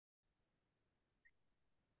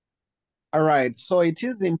All right. So it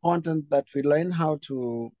is important that we learn how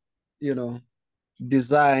to, you know,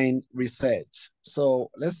 design research. So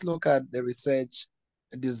let's look at the research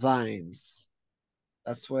designs.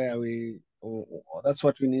 That's where that's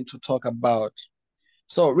what we need to talk about.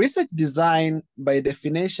 So research design, by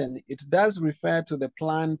definition, it does refer to the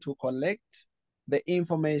plan to collect the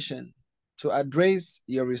information to address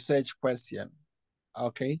your research question.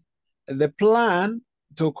 Okay. The plan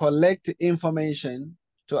to collect information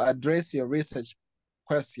to address your research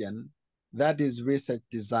question, that is research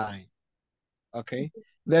design. Okay.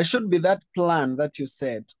 There should be that plan that you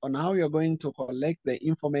set on how you're going to collect the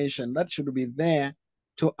information that should be there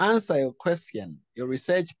to answer your question, your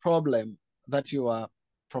research problem that you are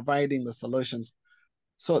providing the solutions.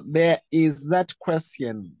 So there is that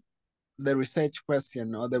question, the research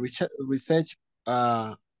question or the research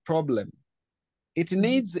problem. It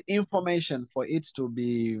needs information for it to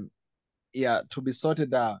be, to be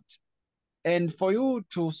sorted out. And for you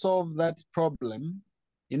to solve that problem,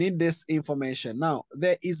 you need this information. Now,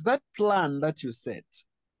 there is that plan that you set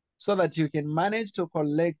so that you can manage to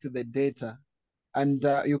collect the data. And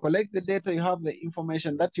you collect the data, you have the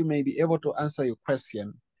information that you may be able to answer your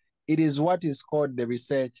question. It is what is called the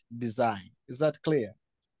research design. Is that clear?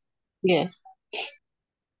 Yes.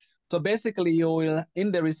 So basically, you will,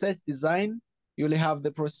 in the research design, you'll have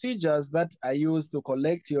the procedures that are used to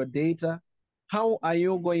collect your data. How are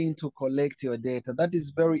you going to collect your data? That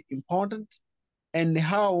is very important. And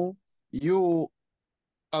how you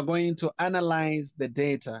are going to analyze the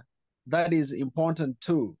data. That is important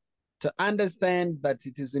too. To understand that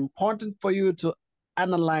it is important for you to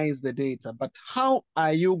analyze the data, but how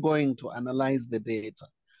are you going to analyze the data?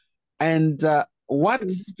 And what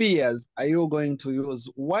spheres are you going to use?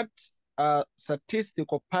 What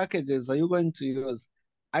statistical packages are you going to use?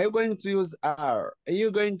 Are you going to use R? Are you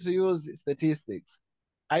going to use statistics?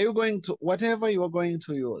 Are you going to, whatever you are going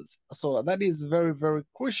to use? So that is very, very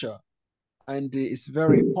crucial. And it's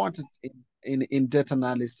very important in data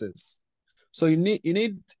analysis. So you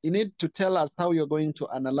need to tell us how you're going to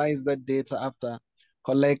analyze that data after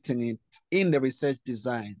collecting it in the research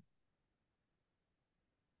design.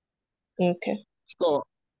 Okay. So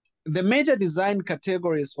the major design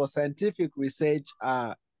categories for scientific research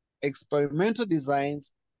are experimental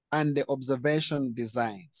designs and the observation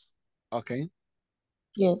designs. Okay.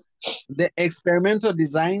 Yes. The experimental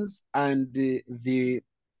designs and the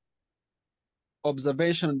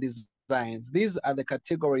observation designs, these are the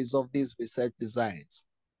categories of these research designs.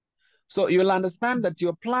 So you'll understand that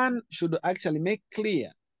your plan should actually make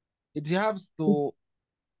clear. It has to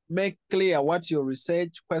make clear what your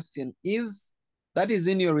research question is. That is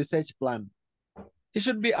in your research plan. You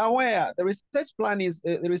should be aware the research plan is,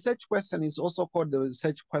 the research question is also called the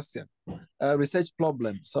research question, research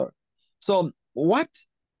problem, sorry. So what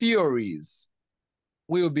theories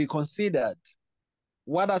will be considered?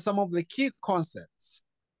 What are some of the key concepts?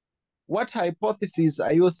 What hypotheses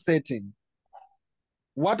are you setting?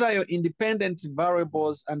 What are your independent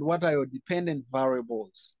variables and what are your dependent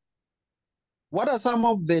variables? What are some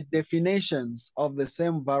of the definitions of the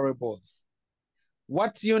same variables?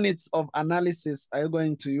 What units of analysis are you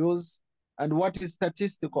going to use? And what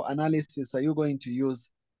statistical analysis are you going to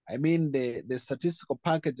use? I mean, the statistical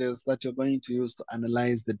packages that you're going to use to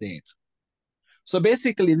analyze the data. So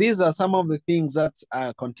basically, these are some of the things that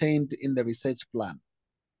are contained in the research plan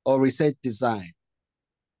or research design.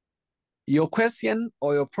 Your question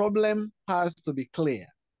or your problem has to be clear,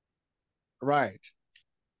 right?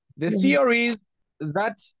 The theories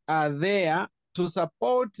that are there to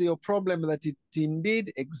support your problem that it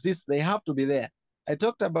indeed exists, they have to be there. I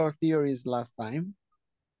talked about theories last time.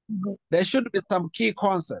 There should be some key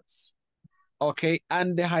concepts, okay?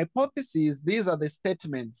 And the hypotheses, these are the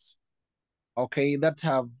statements, okay, that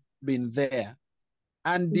have been there.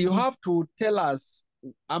 And you have to tell us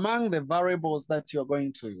among the variables that you're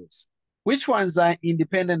going to use, which ones are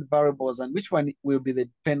independent variables and which one will be the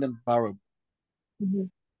dependent variable.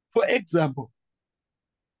 For example,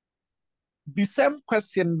 the same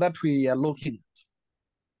question that we are looking at,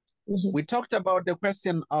 we talked about the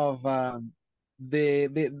question of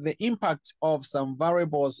the impact of some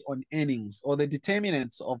variables on earnings or the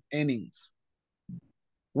determinants of earnings.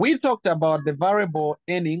 We talked about the variable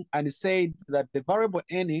earning and said that the variable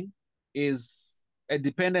earning is a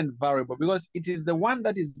dependent variable because it is the one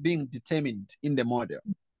that is being determined in the model.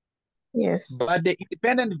 Yes. But the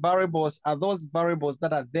independent variables are those variables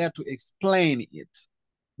that are there to explain it,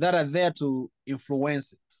 that are there to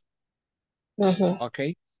influence it.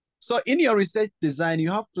 Okay. So in your research design,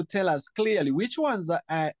 you have to tell us clearly which ones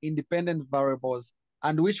are independent variables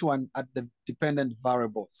and which one are the dependent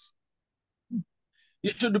variables.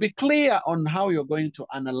 You should be clear on how you're going to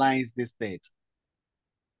analyze this data.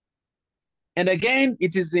 And again,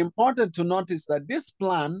 it is important to notice that this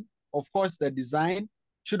plan, of course, the design,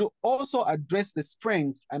 should also address the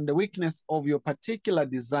strengths and the weakness of your particular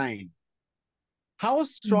design. How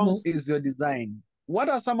strong is your design? What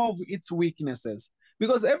are some of its weaknesses?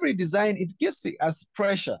 Because every design, it gives us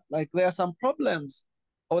pressure. Like there are some problems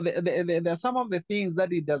or there are some of the things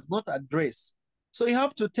that it does not address. So you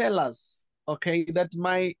have to tell us, okay, that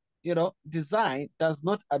my design does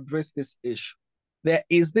not address this issue. There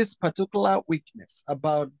is this particular weakness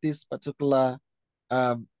about this particular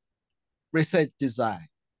research design.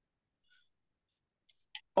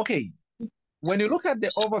 Okay, when you look at the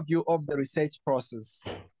overview of the research process,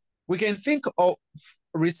 we can think of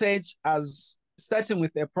research as starting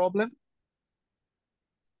with a problem,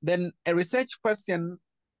 then a research question,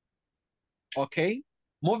 okay,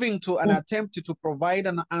 moving to an attempt to provide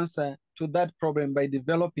an answer to that problem by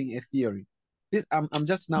developing a theory. I'm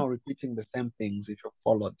just now repeating the same things if you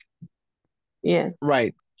followed. Yeah.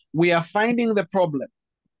 Right. We are finding the problem.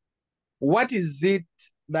 What is it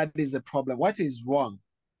that is a problem? What is wrong?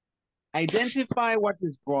 Identify what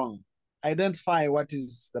is wrong. Identify what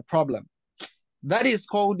is the problem. That is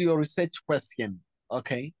called your research question,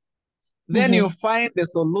 okay? Then you find the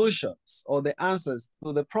solutions or the answers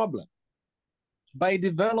to the problem by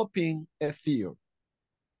developing a theory.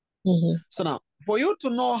 So now, for you to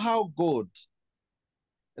know how good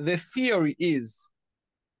the theory is,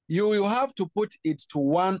 you will have to put it to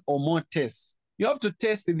one or more tests. You have to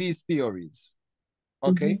test these theories,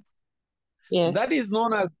 okay? Yes. That is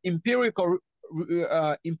known as empirical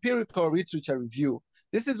literature review.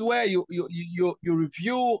 This is where you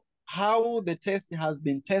review how the test has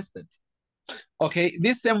been tested. Okay,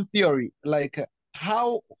 this same theory, like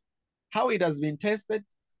how it has been tested,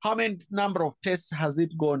 how many number of tests has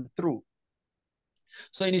it gone through.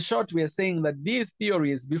 So in short, we are saying that these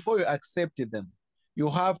theories, before you accept them, you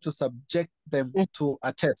have to subject them to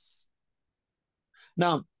a test.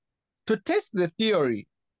 Now, to test the theory,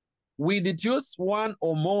 we deduce one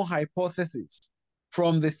or more hypotheses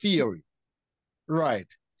from the theory, right?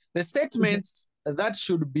 The statements that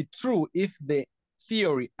should be true if the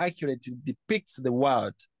theory accurately depicts the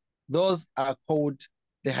world, those are called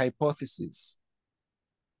the hypotheses.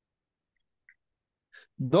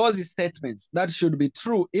 Those statements that should be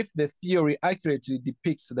true if the theory accurately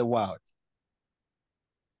depicts the world.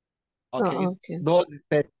 Okay, those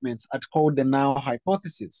statements are called the null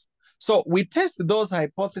hypothesis. So we test those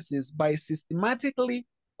hypotheses by systematically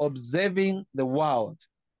observing the world.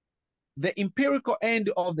 The empirical end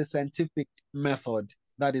of the scientific method,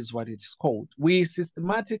 that is what it is called. We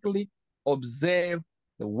systematically observe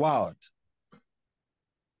the world.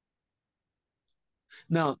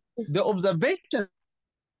 Now, the observation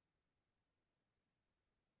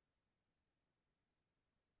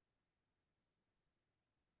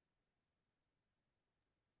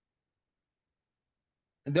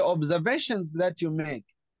the observations that you make,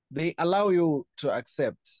 they allow you to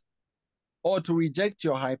accept or to reject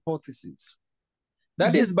your hypothesis.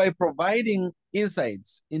 That is by providing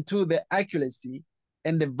insights into the accuracy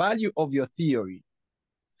and the value of your theory.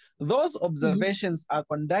 Those observations are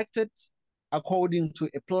conducted according to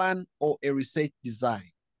a plan or a research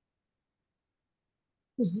design.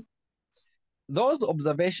 Those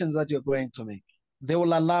observations that you're going to make, they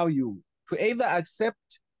will allow you to either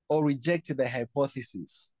accept or reject the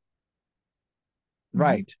hypothesis.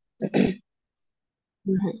 Right.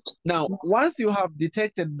 Now, once you have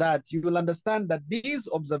detected that, you will understand that these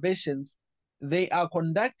observations, they are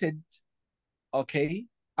conducted, okay,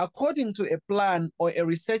 according to a plan or a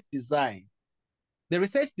research design. The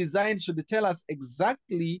research design should tell us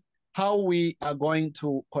exactly how we are going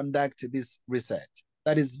to conduct this research.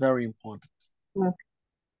 That is very important.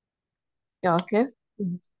 Okay.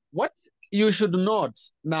 What you should note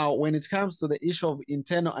now when it comes to the issue of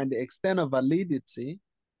internal and external validity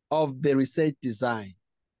of the research design,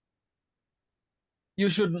 you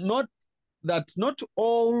should note that not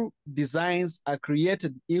all designs are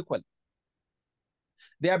created equally.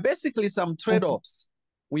 There are basically some trade-offs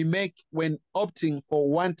we make when opting for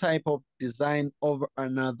one type of design over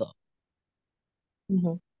another.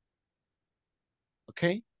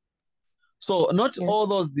 Okay? So not all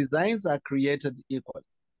those designs are created equally.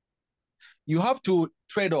 You have to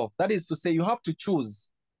trade off. That is to say, you have to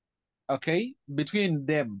choose, okay, between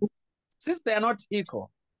them. Since they are not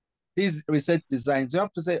equal, these research designs, you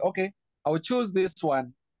have to say, okay, I will choose this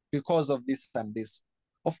one because of this and this.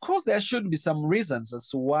 Of course, there should be some reasons as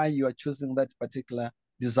to why you are choosing that particular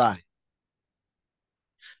design.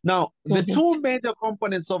 Now, the two major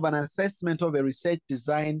components of an assessment of a research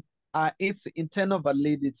design are its internal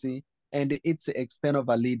validity and its external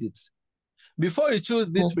validity. Before you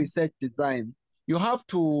choose this research design, you have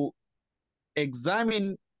to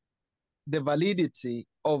examine the validity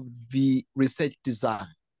of the research design.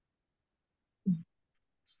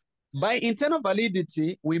 By internal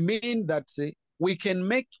validity, we mean that we can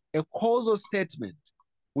make a causal statement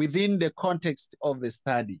within the context of the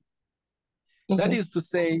study. That is to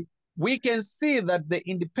say, we can see that the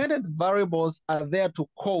independent variables are there to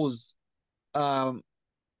cause the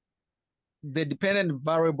dependent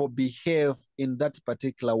variable behave in that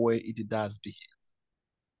particular way it does behave.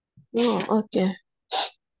 Oh, okay.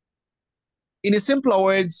 In simpler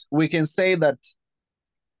words, we can say that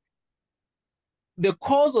the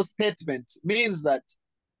causal statement means that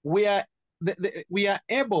we are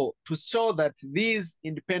able to show that these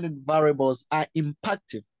independent variables are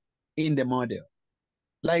impactive in the model,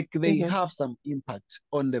 like they have some impact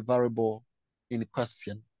on the variable in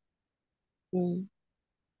question.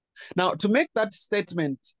 Now, to make that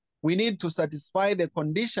statement, we need to satisfy the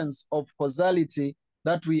conditions of causality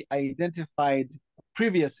that we identified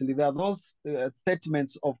previously. There are those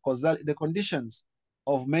statements of causality, the conditions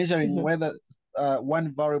of measuring whether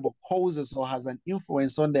one variable causes or has an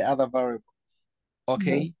influence on the other variable.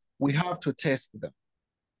 Okay, we have to test them.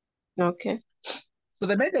 Okay. So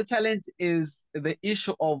the major challenge is the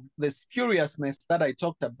issue of the spuriousness that I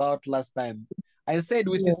talked about last time. I said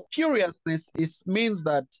with the spuriousness, it means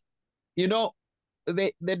that, you know,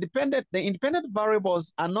 the independent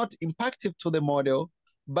variables are not impactive to the model,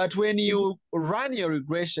 but when you run your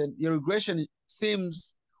regression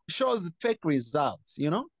shows fake results,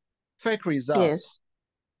 fake results. Yes.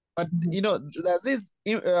 But, there's these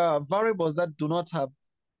variables that do not have,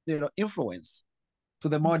 influence to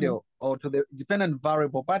the model or to the dependent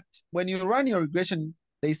variable. But when you run your regression,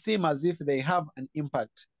 they seem as if they have an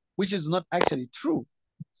impact, which is not actually true.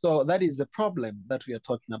 So that is a problem that we are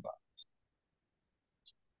talking about.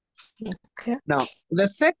 Okay. Now, the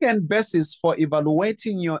second basis for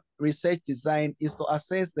evaluating your research design is to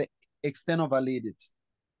assess the external validity.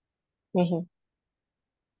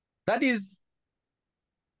 That is,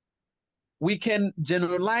 we can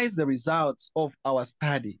generalize the results of our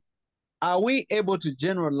study. Are we able to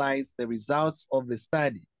generalize the results of the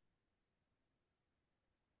study?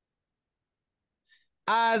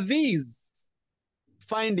 Are these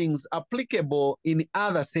findings applicable in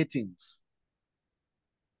other settings?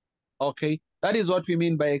 Okay, that is what we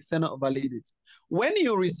mean by external validity. When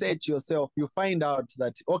you research yourself, you find out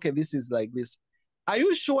that, okay, this is like this. Are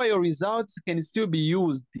you sure your results can still be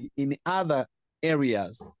used in other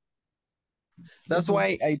areas? That's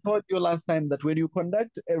why I told you last time that when you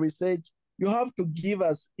conduct a research, you have to give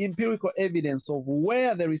us empirical evidence of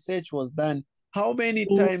where the research was done, how many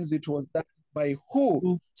times it was done, by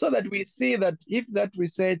who, so that we see that if that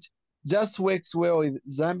research just works well with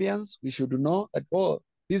Zambians, we should know that, oh,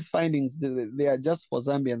 these findings, they are just for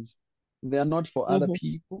Zambians. They are not for other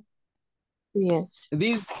people. Yes.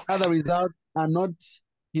 These other results are not,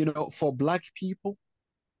 for Black people.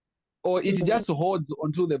 Or it just holds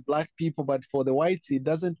onto the Black people, but for the whites, it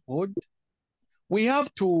doesn't hold. We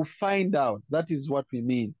have to find out. That is what we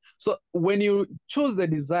mean. So when you choose the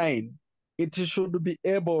design, it should be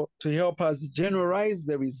able to help us generalize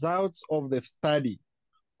the results of the study.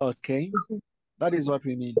 Okay? That is what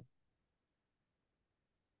we mean.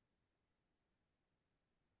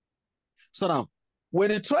 So now, when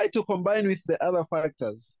you try to combine with the other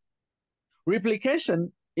factors,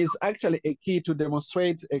 replication is actually a key to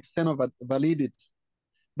demonstrate external validity.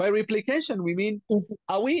 By replication, we mean,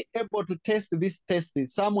 are we able to test this test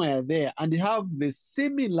somewhere there and have the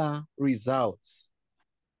similar results?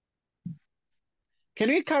 Can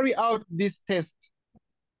we carry out this test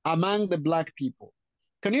among the Black people?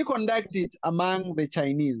 Can we conduct it among the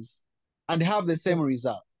Chinese and have the same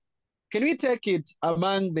result? Can we take it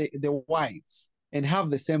among the whites and have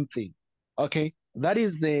the same thing? Okay, that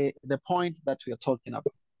is the point that we are talking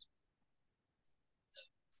about.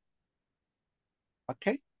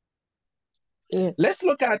 Okay? Yes. Let's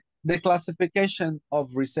look at the classification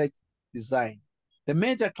of research design, the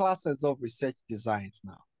major classes of research designs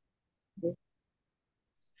now.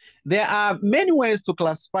 There are many ways to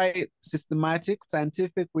classify systematic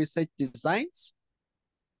scientific research designs,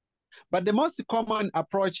 but the most common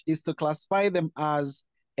approach is to classify them as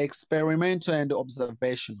experimental and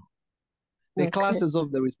observational, the classes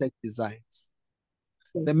of the research designs.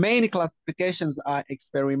 The main classifications are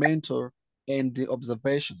experimental and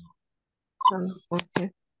observational. Okay.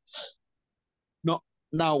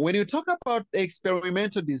 Now, when you talk about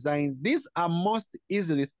experimental designs, these are most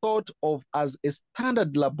easily thought of as a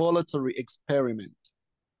standard laboratory experiment.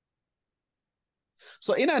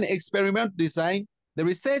 So in an experiment design, the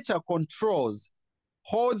researcher holds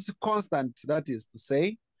constant, that is to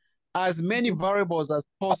say, as many variables as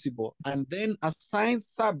possible, and then assigns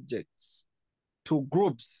subjects to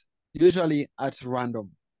groups, usually at random.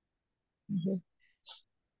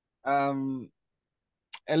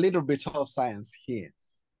 A little bit of science here.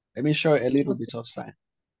 Let me show you a little bit of science.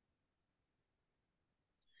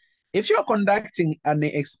 If you're conducting an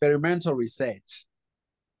experimental research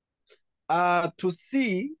to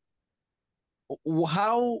see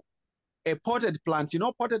how a potted plant, you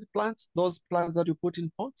know potted plants, those plants that you put in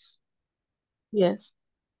pots? Yes.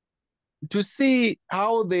 To see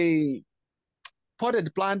how the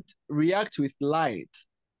potted plant react with light.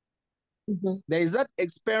 There is that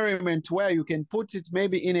experiment where you can put it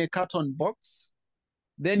maybe in a carton box.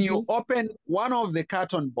 Then you open one of the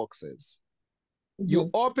carton boxes. You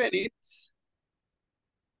open it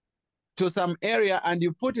to some area and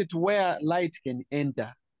you put it where light can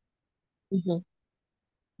enter.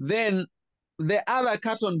 Then the other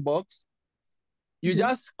carton box, you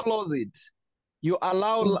just close it. You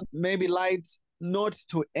allow maybe light not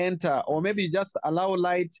to enter, or maybe you just allow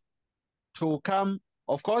light to come.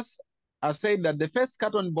 Of course, I've said that the first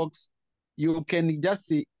carton box, you can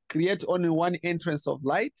just create only one entrance of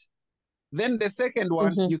light. Then the second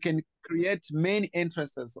one, you can create many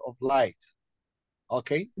entrances of light.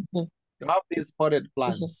 Okay? You have these potted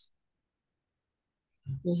plants.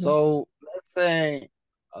 So let's say,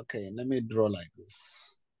 okay, let me draw like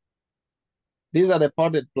this. These are the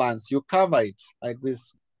potted plants. You cover it like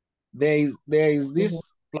this. There is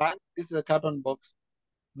this plant. This is a carton box.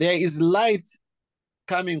 There is light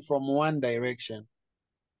coming from one direction.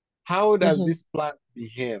 How does this plant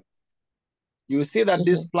behave? You see that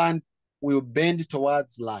this plant will bend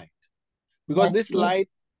towards light because this light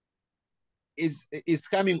is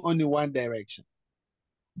coming only one direction.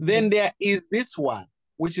 Then there is this one,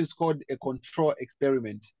 which is called a control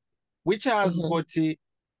experiment, which has got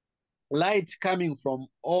light coming from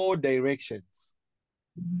all directions.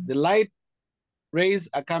 The light rays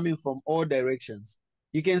are coming from all directions.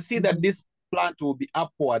 You can see that this plant will be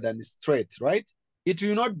upward and straight, right? It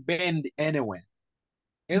will not bend anywhere,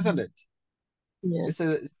 isn't it? Yes.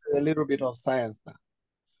 It's a little bit of science now.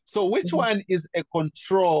 So which one is a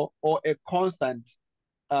control or a constant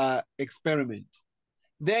experiment?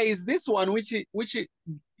 There is this one which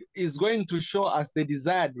is going to show us the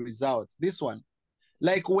desired result. This one,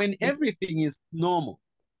 like when everything is normal,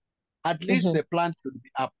 at least the plant should be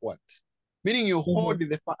upward, meaning you hold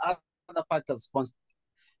the other factors constant.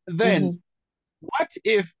 Then what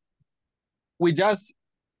if we just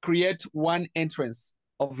create one entrance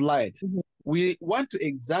of light? We want to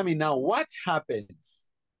examine now what happens.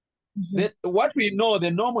 What we know, the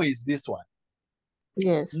normal is this one.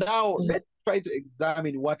 Yes. Now let's try to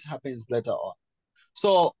examine what happens later on.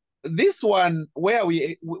 So this one where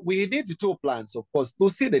we need two plants, of course, to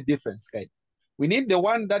see the difference, guys. We need the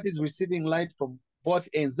one that is receiving light from both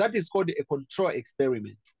ends. That is called a control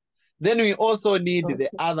experiment. Then we also need the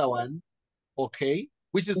other one, okay,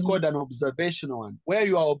 which is called an observational one, where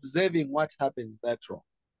you are observing what happens later on.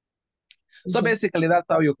 So basically, that's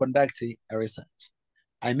how you conduct a research.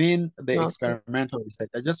 I mean, the experimental research.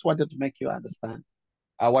 I just wanted to make you understand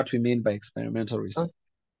what we mean by experimental research.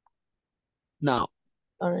 Now,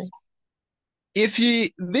 if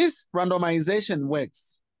this randomization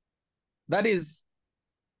works, that is,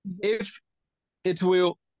 if it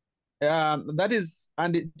will, that is,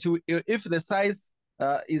 and if the size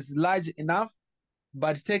is large enough,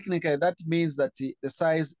 but technically that means that the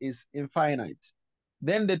size is infinite,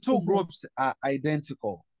 then the two groups are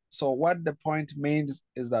identical. So what the point means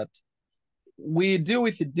is that we deal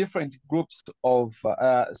with different groups of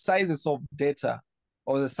sizes of data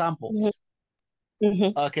or the samples.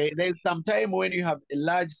 Okay, there's some time when you have a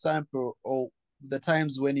large sample or the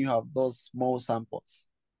times when you have those small samples.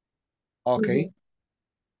 Okay.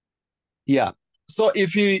 Yeah. So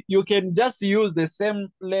if you can just use the same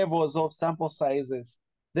levels of sample sizes,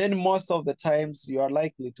 then most of the times you are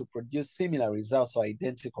likely to produce similar results or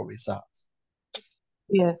identical results.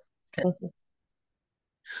 Yes.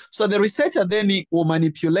 So the researcher then will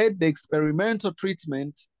manipulate the experimental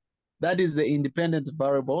treatment, that is the independent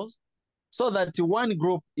variables, so that one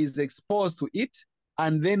group is exposed to it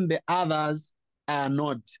and then the others are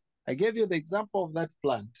not. I gave you the example of that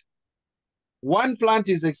plant. One plant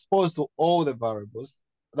is exposed to all the variables,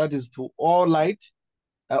 that is to all light.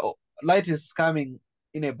 Light is coming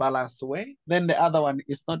in a balanced way, then the other one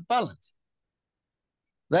is not balanced.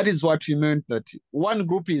 That is what we meant, that one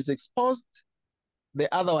group is exposed, the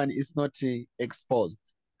other one is not exposed.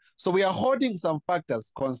 So we are holding some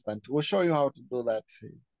factors constant. We'll show you how to do that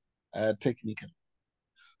technically.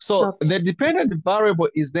 So Okay. the dependent variable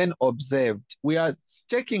is then observed. We are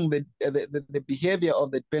checking the behavior of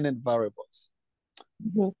the dependent variables.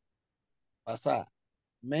 Asa,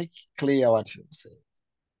 make clear what you say.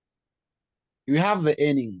 You have the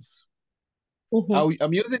earnings.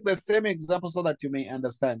 I'm using the same example so that you may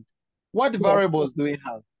understand. What variables do we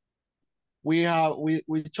have? We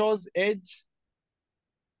chose age,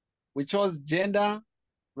 we chose gender,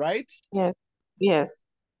 right? Yes. Yes.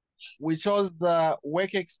 We chose the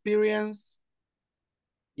work experience.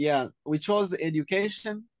 Yeah, we chose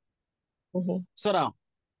education. So now,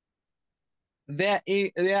 there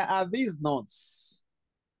are these notes.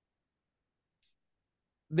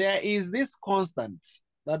 There is this constant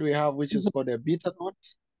that we have, which is called a beta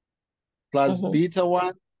naught, plus beta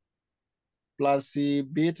 1, plus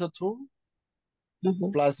beta 2,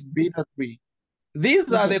 plus beta 3.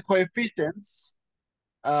 These are the coefficients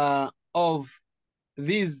of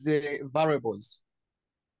these variables.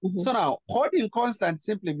 So now, holding constant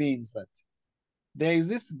simply means that there is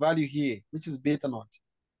this value here, which is beta naught.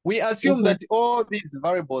 We assume that all these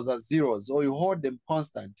variables are zeros, or you hold them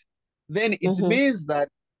constant. Then it means that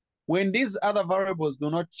when these other variables do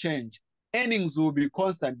not change, earnings will be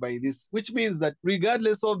constant by this, which means that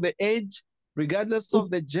regardless of the age, regardless of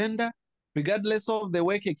the gender, regardless of the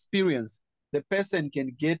work experience, the person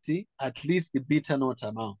can get at least the beta naught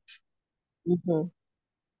amount.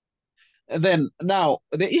 Then now,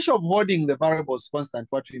 the issue of holding the variables constant,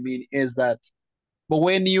 what we mean is that, but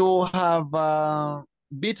when you have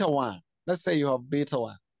beta 1, let's say you have beta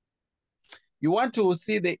 1, you want to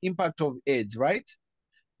see the impact of age, right?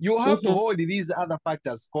 You have to hold these other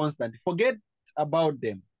factors constant. Forget about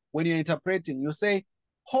them. When you're interpreting, you say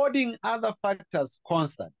holding other factors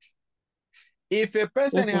constant. If a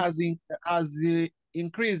person has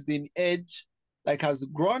increased in age, like has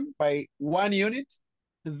grown by 1 unit,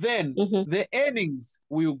 then the earnings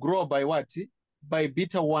will grow by what? By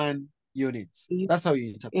beta 1 units. That's how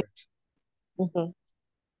you interpret.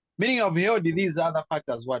 Meaning of held these other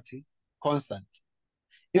factors what? Constant.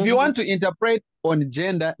 If you want to interpret on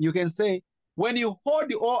gender, you can say when you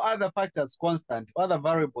hold all other factors constant, other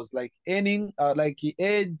variables like earning, like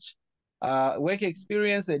age, work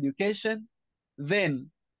experience, education, then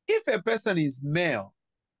if a person is male,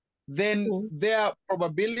 then their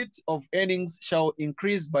probability of earnings shall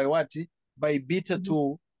increase by what? By beta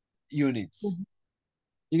 2 units.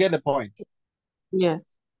 You get the point?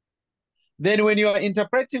 Yes. Then when you are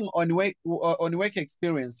interpreting on work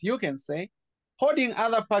experience, you can say holding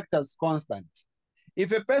other factors constant.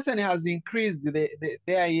 If a person has increased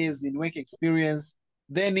their years in work experience,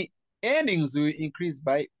 then earnings will increase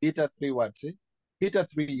by beta 3 what? Beta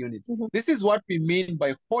 3 units. This is what we mean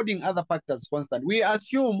by holding other factors constant. We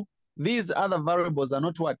assume these other variables are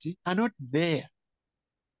not what? Are not there.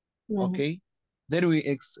 Okay? Then we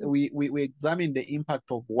examine the impact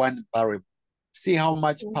of one variable. See how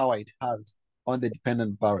much power it has on the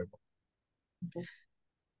dependent variable.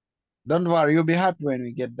 Don't worry, you'll be happy when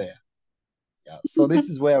we get there. Yeah, so this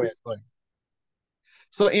is where we're going.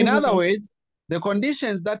 So in other words, the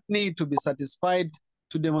conditions that need to be satisfied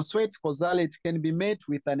to demonstrate causality can be met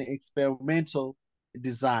with an experimental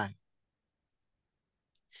design.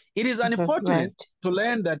 It is unfortunate to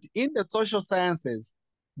learn that in the social sciences,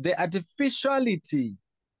 the artificiality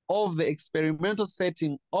of the experimental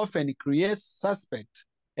setting often creates suspect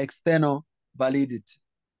external validity.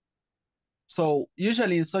 So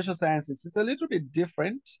usually in social sciences, it's a little bit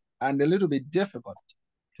different and a little bit difficult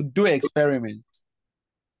to do experiments.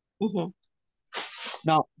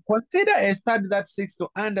 Now, consider a study that seeks to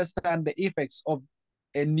understand the effects of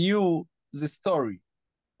a news story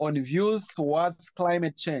on views towards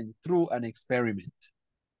climate change through an experiment.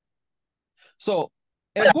 So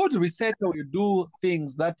a good researcher will do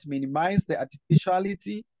things that minimize the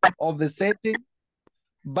artificiality of the setting,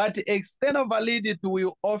 but external validity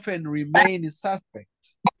will often remain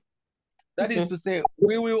suspect. That is to say,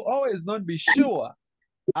 we will always not be sure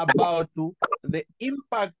about the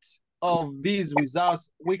impact of these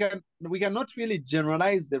results. We cannot really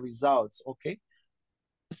generalize the results, okay?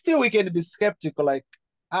 Still, we can be skeptical, like,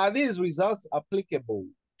 are these results applicable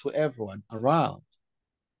to everyone around?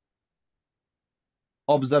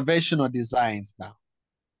 Observational designs now.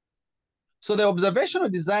 So the observational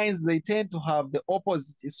designs, they tend to have the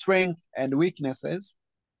opposite strengths and weaknesses.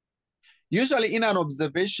 Usually in an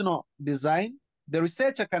observational design, the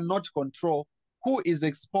researcher cannot control who is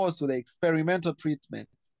exposed to the experimental treatment.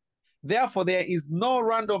 Therefore, there is no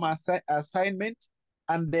random assignment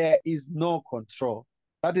and there is no control.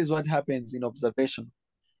 That is what happens in observation.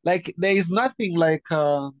 Like there is nothing like,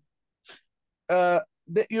 you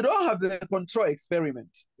don't have the control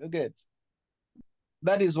experiment, you get.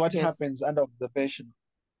 That is what Yes. happens under observation.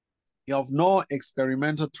 You have no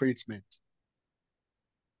experimental treatment.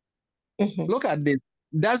 Look at this.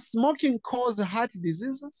 Does smoking cause heart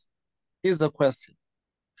diseases? Is the question.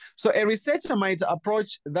 So a researcher might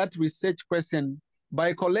approach that research question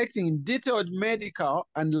by collecting detailed medical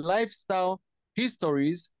and lifestyle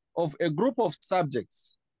histories of a group of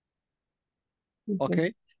subjects.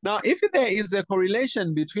 Okay. Now, if there is a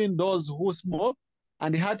correlation between those who smoke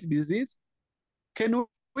and heart disease, can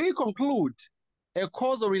we conclude a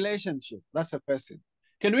causal relationship? That's a question.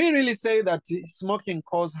 Can we really say that smoking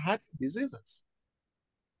causes heart diseases?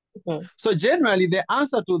 So generally, the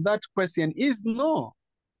answer to that question is no.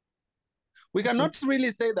 We cannot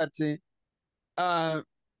really say that,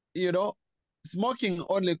 smoking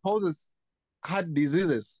only causes heart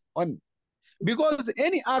diseases, because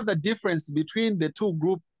any other difference between the two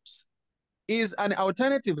groups is an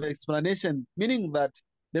alternative explanation, meaning that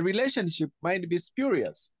the relationship might be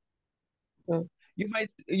spurious. You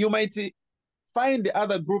might find the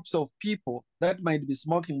other groups of people that might be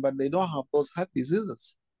smoking, but they don't have those heart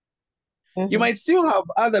diseases. You might still have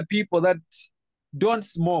other people that don't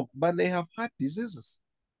smoke, but they have heart diseases.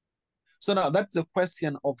 So now that's a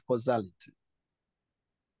question of causality.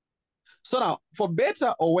 So now, for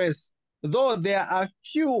better or worse, though there are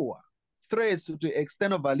fewer threats to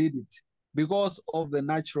external validity because of the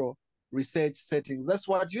natural research settings, that's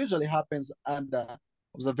what usually happens under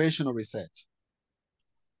observational research.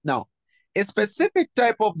 Now, a specific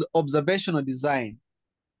type of the observational design,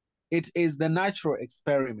 it is the natural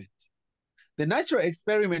experiment. The natural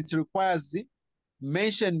experiment requires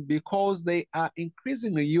mention because they are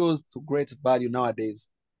increasingly used to great value nowadays,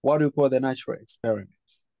 what we call the natural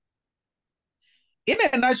experiments. In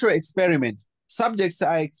a natural experiment, subjects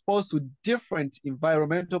are exposed to different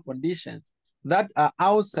environmental conditions that are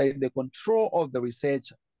outside the control of the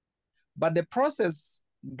researcher. But the process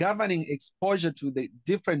governing exposure to the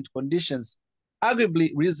different conditions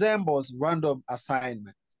arguably resembles random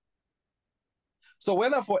assignment. So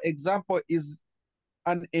whether, for example, is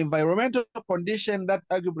an environmental condition that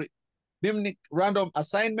arguably mimic random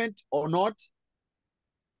assignment or not,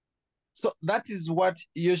 so that is what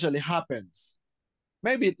usually happens.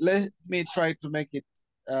 Maybe let me try to make it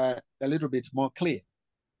a little bit more clear.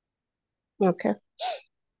 Okay.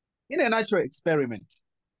 In a natural experiment,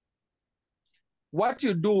 what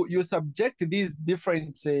you do, you subject these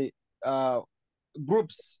different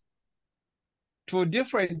groups to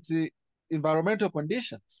different environmental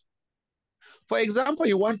conditions. For example,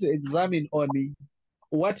 you want to examine only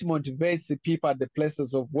what motivates people at the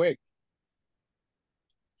places of work.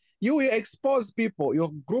 You will expose people,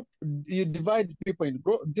 your group, you divide people in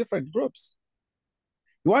different groups.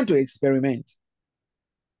 You want to experiment.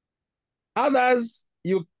 Others,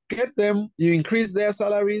 you get them, you increase their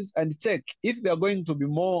salaries and check if they're going to be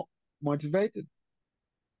more motivated.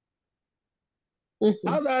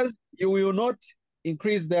 Others, you will not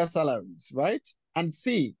increase their salaries, right? And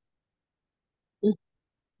see.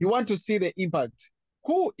 You want to see the impact.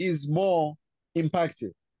 Who is more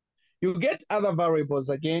impacted? You get other variables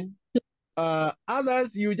again.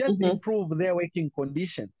 Others, you just improve their working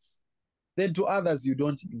conditions. Then to others, you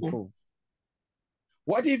don't improve.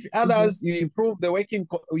 What if others, you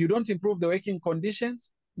don't improve the working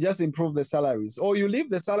conditions, just improve the salaries, or you leave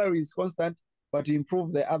the salaries constant, but you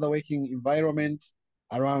improve the other working environment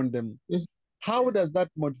around them? How does that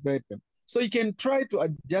motivate them? So you can try to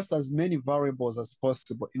adjust as many variables as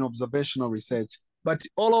possible in observational research, but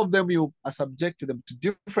all of them, you are subject them to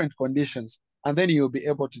different conditions, and then you'll be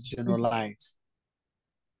able to generalize.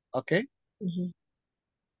 Okay?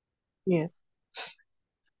 Yes.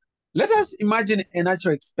 Let us imagine a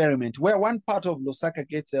natural experiment where one part of Lusaka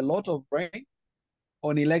gets a lot of rain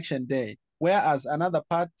on election day, whereas another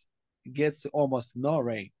part gets almost no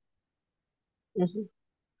rain.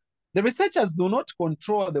 The researchers do not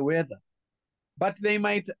control the weather, but they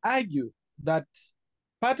might argue that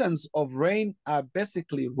patterns of rain are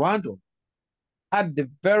basically random at the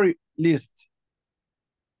very least.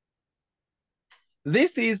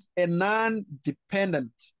 This is a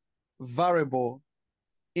non-dependent variable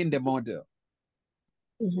in the model.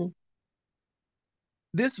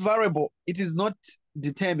 This variable, it is not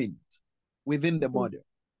determined within the model.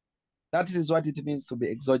 That is what it means to be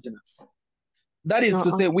exogenous. That is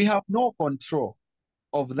to say, we have no control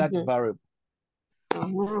of that variable.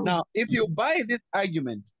 Now, if you buy this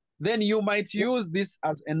argument, then you might use this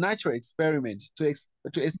as a natural experiment to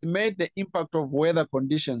estimate the impact of weather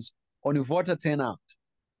conditions on voter turnout.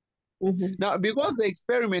 Now, because the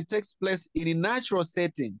experiment takes place in a natural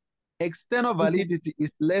setting, external validity is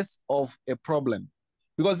less of a problem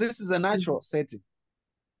because this is a natural setting.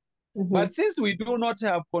 But since we do not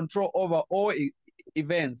have control over all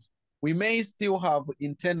events, we may still have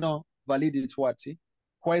internal validity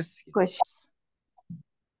questions.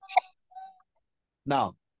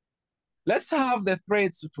 Now, let's have the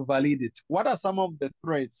threats to validity. What are some of the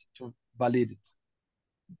threats to validity?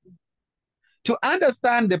 To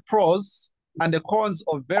understand the pros and the cons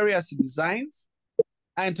of various designs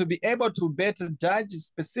and to be able to better judge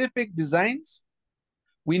specific designs,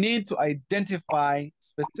 we need to identify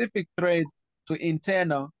specific threats to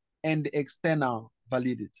internal and external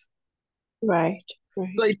validity. Right.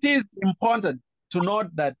 So it is important to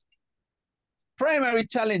note that primary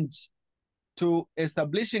challenge to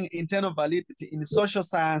establishing internal validity in social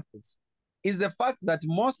sciences is the fact that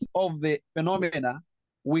most of the phenomena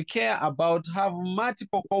we care about have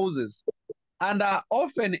multiple causes and are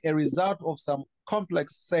often a result of some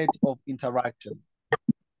complex set of interaction.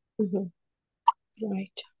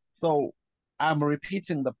 Right. So I'm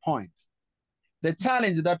repeating the point. The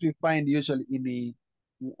challenge that we find usually in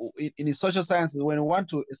the social sciences when we want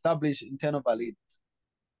to establish internal validity,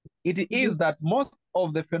 it is that most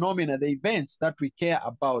of the phenomena, the events that we care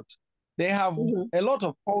about, they have a lot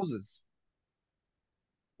of causes.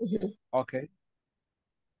 Okay.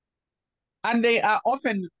 And they are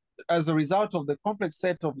often as a result of the complex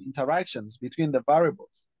set of interactions between the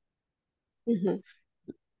variables.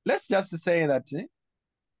 Let's just say that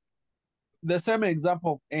the same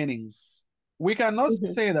example of earnings. We cannot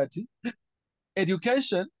say that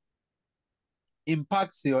education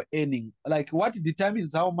impacts your earning. Like what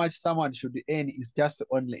determines how much someone should earn is just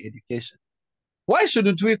only education. Why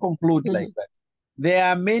shouldn't we conclude like that? There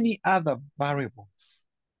are many other variables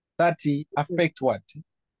that affect what?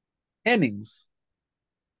 Earnings.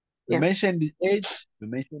 We mentioned the age, we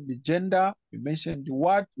mentioned the gender, we mentioned the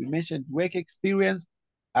what, we mentioned work experience,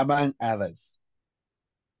 among others.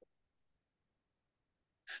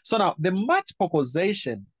 So now the multiple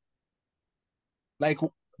causation, like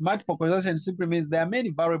multiple causation simply means there are many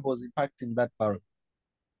variables impacting that variable.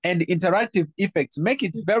 And interactive effects make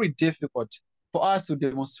it very difficult for us to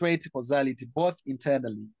demonstrate causality both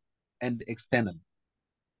internally and externally.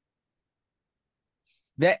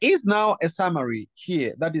 There is now a summary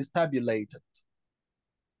here that is tabulated.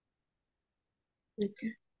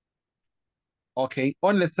 Okay,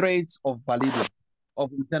 on the threads of validity,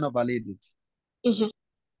 of internal validity.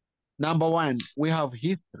 Number one, we have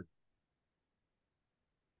history.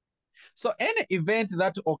 So any event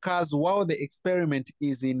that occurs while the experiment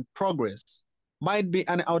is in progress might be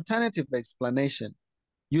an alternative explanation.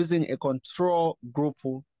 Using a control group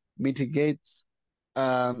mitigates,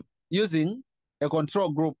 using a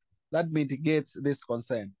control group that mitigates this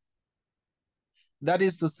concern. That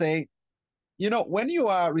is to say, you know, when you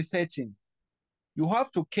are researching, you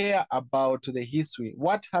have to care about the history,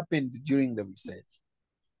 what happened during the research.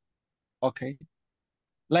 Okay.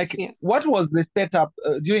 Like what was the setup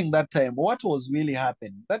during that time? What was really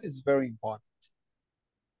happening? That is very important.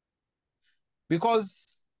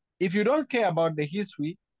 Because if you don't care about the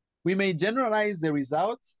history, we may generalize the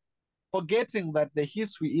results, forgetting that the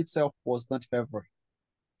history itself was not favorable.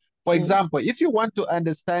 For example, if you want to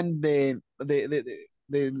understand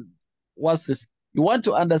what's this? You want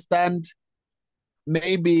to understand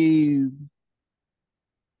maybe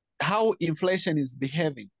how inflation is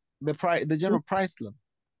behaving, the general price level.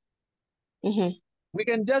 We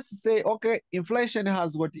can just say, okay, inflation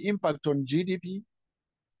has got impact on GDP,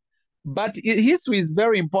 but history is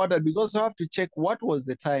very important because you have to check what was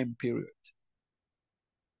the time period.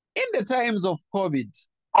 In the times of COVID,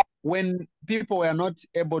 when people were not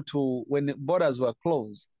able to, when the borders were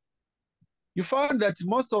closed, you found that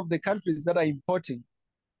most of the countries that are importing,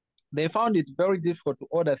 they found it very difficult to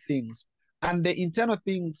order things. And the internal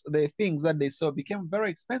things, the things that they saw became very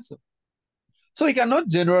expensive. So we cannot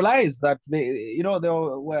generalize that there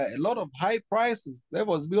were a lot of high prices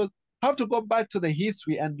levels because you have to go back to the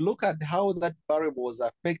history and look at how that variable was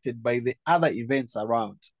affected by the other events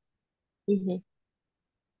around. The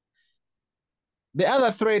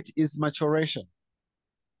other threat is maturation.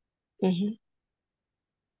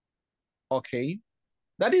 Okay.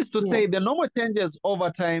 That is to say the normal changes over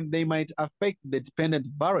time, they might affect the dependent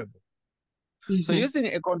variable. So using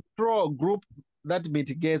a control group that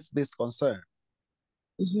mitigates this concern.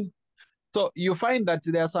 So you find that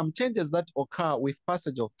there are some changes that occur with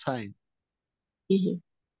passage of time.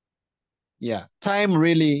 Yeah, time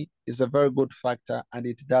really is a very good factor and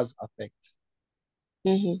it does affect.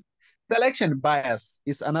 Selection bias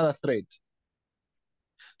is another threat.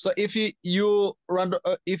 So if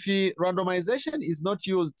randomization is not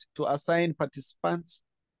used to assign participants,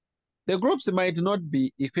 the groups might not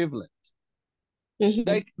be equivalent.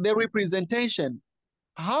 Like the representation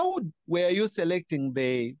how were you selecting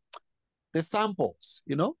the samples,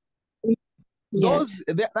 you know? Yes.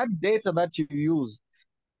 That data that you used,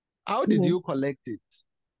 how did you collect it?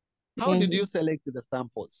 How did you select the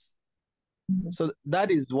samples? So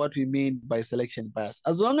that is what we mean by selection bias.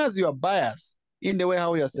 As long as you are biased in the way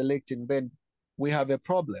how you are selecting, then we have a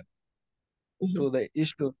problem to the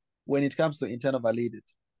issue when it comes to internal validity.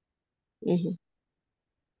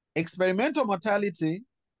 Experimental mortality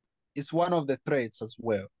is one of the threats as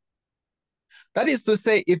well. That is to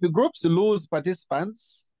say, if groups lose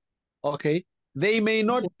participants, okay, they may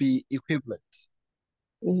not be equivalent.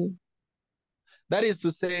 That is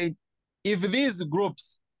to say, if these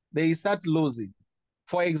groups, they start losing,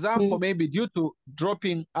 for example, maybe due to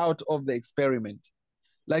dropping out of the experiment,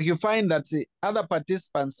 like you find that other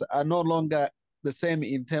participants are no longer the same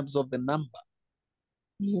in terms of the number,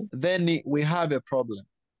 then we have a problem.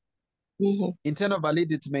 Internal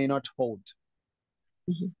validity may not hold.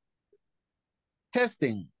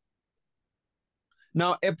 Testing.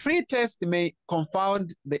 Now, a pre-test may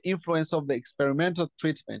confound the influence of the experimental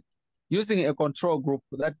treatment using a control group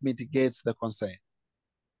that mitigates the concern.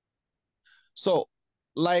 So,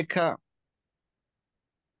 like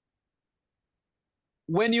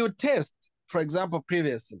when you test, for example,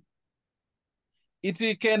 previously,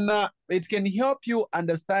 it can help you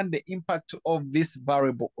understand the impact of this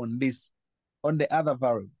variable on the other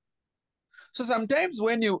variable. So sometimes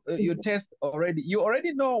when you test already, you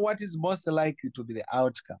already know what is most likely to be the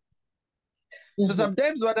outcome. So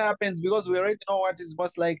sometimes what happens, because we already know what is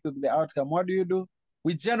most likely to be the outcome, what do?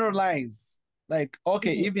 We generalize, like,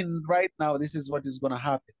 okay, even right now, this is what is going to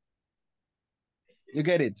happen. You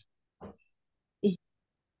get it?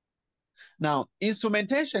 Now,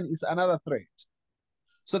 instrumentation is another threat.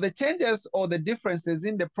 So the changes or the differences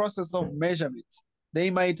in the process of measurements, they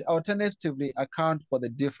might alternatively account for the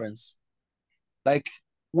difference. Like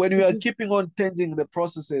when you are keeping on changing the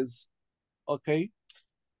processes, okay,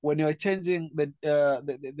 when you're changing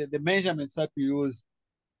the measurements that you use,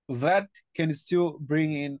 that can still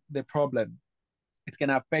bring in the problem. It can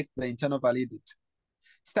affect the internal validity.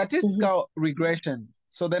 Statistical regression.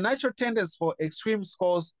 So the natural tendency for extreme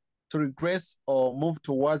scores to regress or move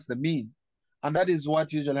towards the mean. And that is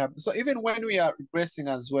what usually happens. So even when we are regressing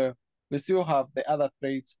as well, we still have the other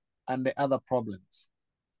threats and the other problems.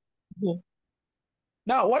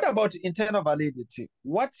 Now, what about internal validity?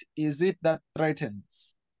 What is it that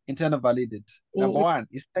threatens internal validity? Number one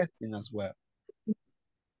is testing as well.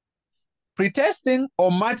 Pre-testing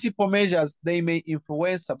or multiple measures, they may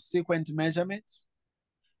influence subsequent measurements.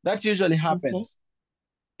 That usually happens.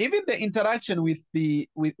 Even the interaction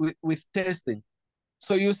with testing.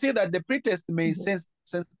 So you see that the pre-test may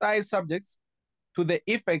sensitize subjects to the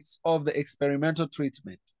effects of the experimental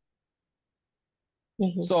treatment.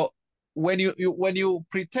 So when you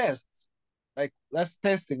pre-test, like that's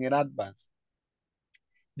testing in advance,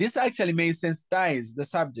 this actually may sensitize the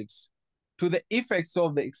subjects to the effects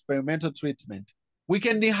of the experimental treatment. We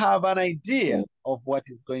can have an idea of what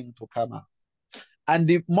is going to come out.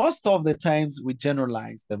 And most of the times we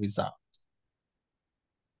generalize the result.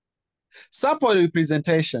 Sample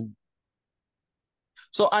representation.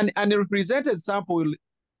 So an represented sample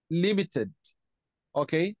limited,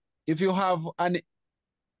 okay? If you have an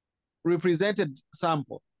represented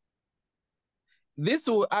sample, this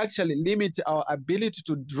will actually limit our ability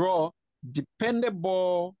to draw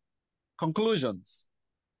dependable conclusions.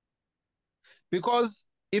 Because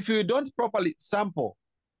if you don't properly sample,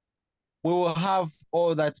 we will have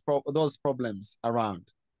all those problems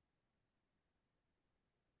around.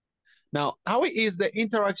 Now, how is the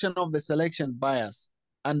interaction of the selection bias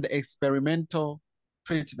and the experimental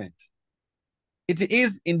treatment? It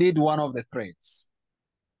is indeed one of the threats.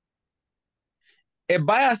 A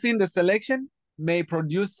bias in the selection may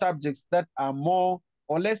produce subjects that are more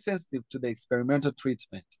or less sensitive to the experimental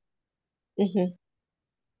treatment.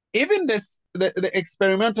 Even the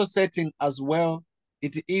experimental setting as well,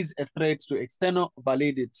 it is a threat to external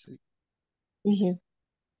validity.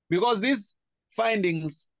 Because these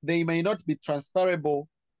findings, they may not be transferable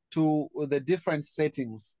to the different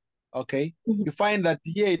settings, okay? You find that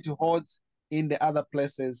here it holds, in the other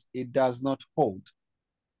places it does not hold.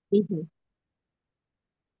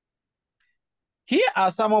 Here are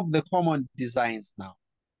some of the common designs now.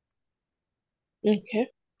 Okay.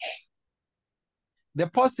 The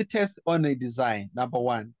post-test only design, number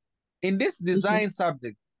one. In this design,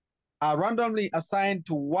 subjects are randomly assigned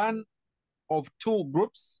to one of two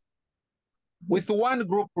groups, with one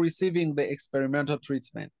group receiving the experimental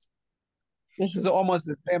treatment. This is almost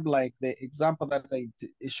the same like the example that I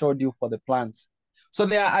showed you for the plants. So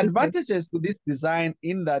there are advantages to this design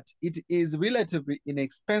in that it is relatively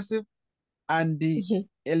inexpensive and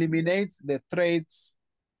eliminates the threats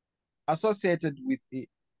associated with the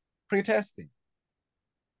pretesting.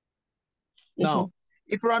 Now,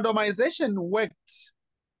 if randomization worked,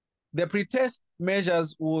 the pretest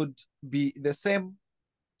measures would be the same.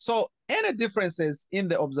 So any differences in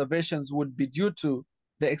the observations would be due to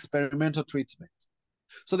the experimental treatment.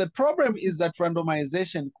 So the problem is that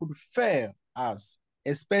randomization could fail us,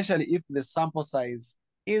 especially if the sample size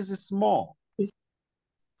is small.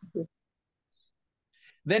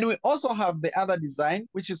 Then we also have the other design,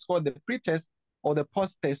 which is called the pretest or the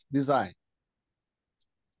post-test design.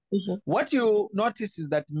 What you notice is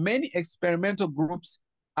that many experimental groups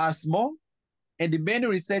are small and many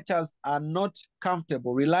researchers are not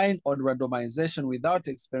comfortable relying on randomization without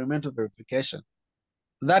experimental verification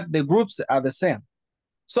that the groups are the same.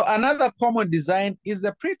 So another common design is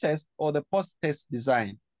the pretest or the post-test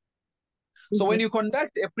design. So when you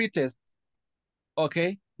conduct a pretest,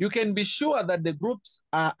 okay, you can be sure that the groups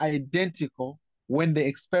are identical when the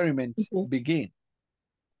experiment begins.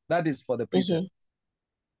 That is for the pretest.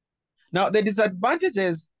 Now, the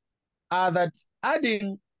disadvantages are that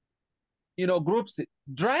adding, groups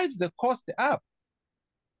drives the cost up.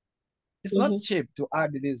 It's not cheap to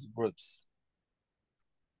add these groups.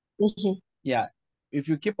 Yeah, if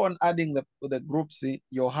you keep on adding the groups,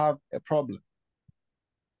 you'll have a problem.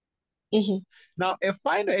 Now, a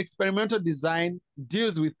final experimental design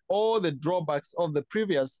deals with all the drawbacks of the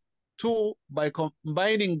previous two by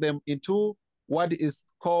combining them into what is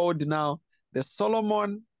called now the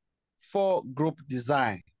Solomon 4-group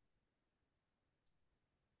design.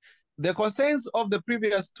 The concerns of the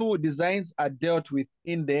previous two designs are dealt with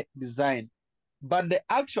in the design, but the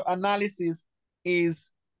actual analysis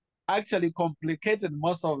is actually complicated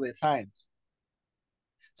most of the time.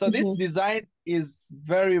 So this design is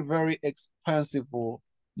very, very expensive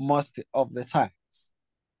most of the times.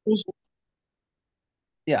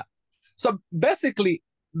 Yeah. So basically,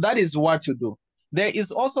 that is what you do. There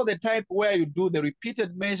is also the type where you do the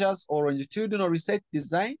repeated measures or longitudinal research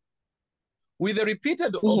design. With the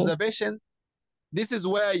repeated observations, this is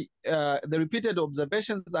where the repeated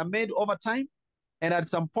observations are made over time. And at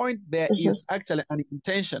some point, there is actually an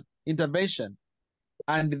intervention.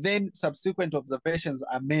 And then subsequent observations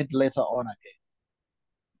are made later on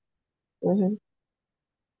again.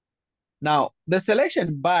 Now, the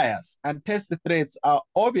selection bias and test threats are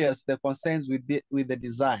obvious, the concerns with the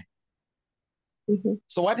design.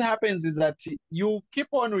 So what happens is that you keep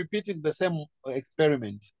on repeating the same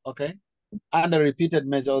experiment, okay? And a repeated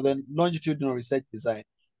measure or the longitudinal research design.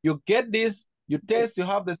 You get this, you test, you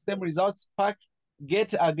have the same results, pack,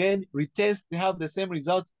 get again, retest, you have the same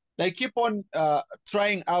results. Like keep on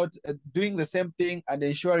trying out, doing the same thing and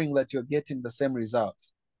ensuring that you're getting the same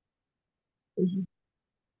results.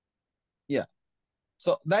 Yeah.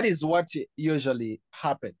 So that is what usually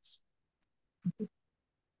happens.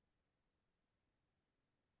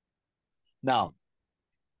 Now,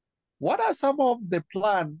 what are some of the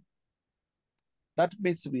plans that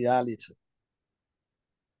meets reality?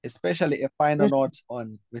 Especially a final note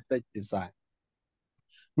on research design.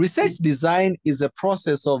 Research design is a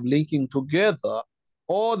process of linking together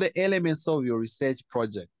all the elements of your research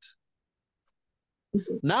project.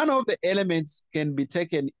 None of the elements can be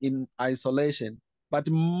taken in isolation, but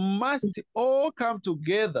must all come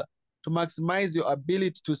together to maximize your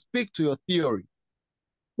ability to speak to your theory.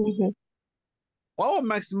 While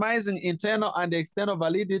maximizing internal and external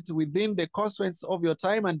validity within the constraints of your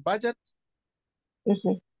time and budget,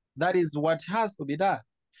 that is what has to be done.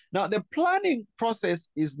 Now, the planning process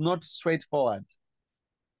is not straightforward.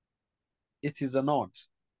 It is not.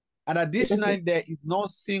 And additionally, there is no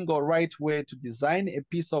single right way to design a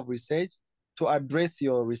piece of research to address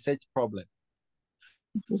your research problem.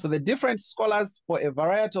 So the different scholars, for a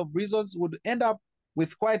variety of reasons, would end up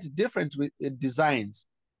with quite different designs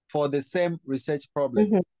for the same research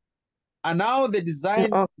problem. And now the design,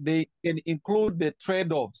 they can include the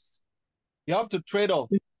trade-offs. You have to trade off.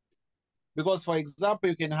 Because, for example,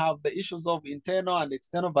 you can have the issues of internal and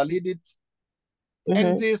external validity,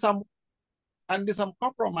 and there's some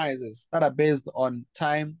compromises that are based on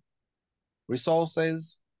time,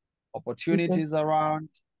 resources, opportunities around,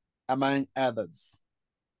 among others.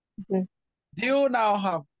 Do you now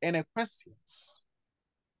have any questions?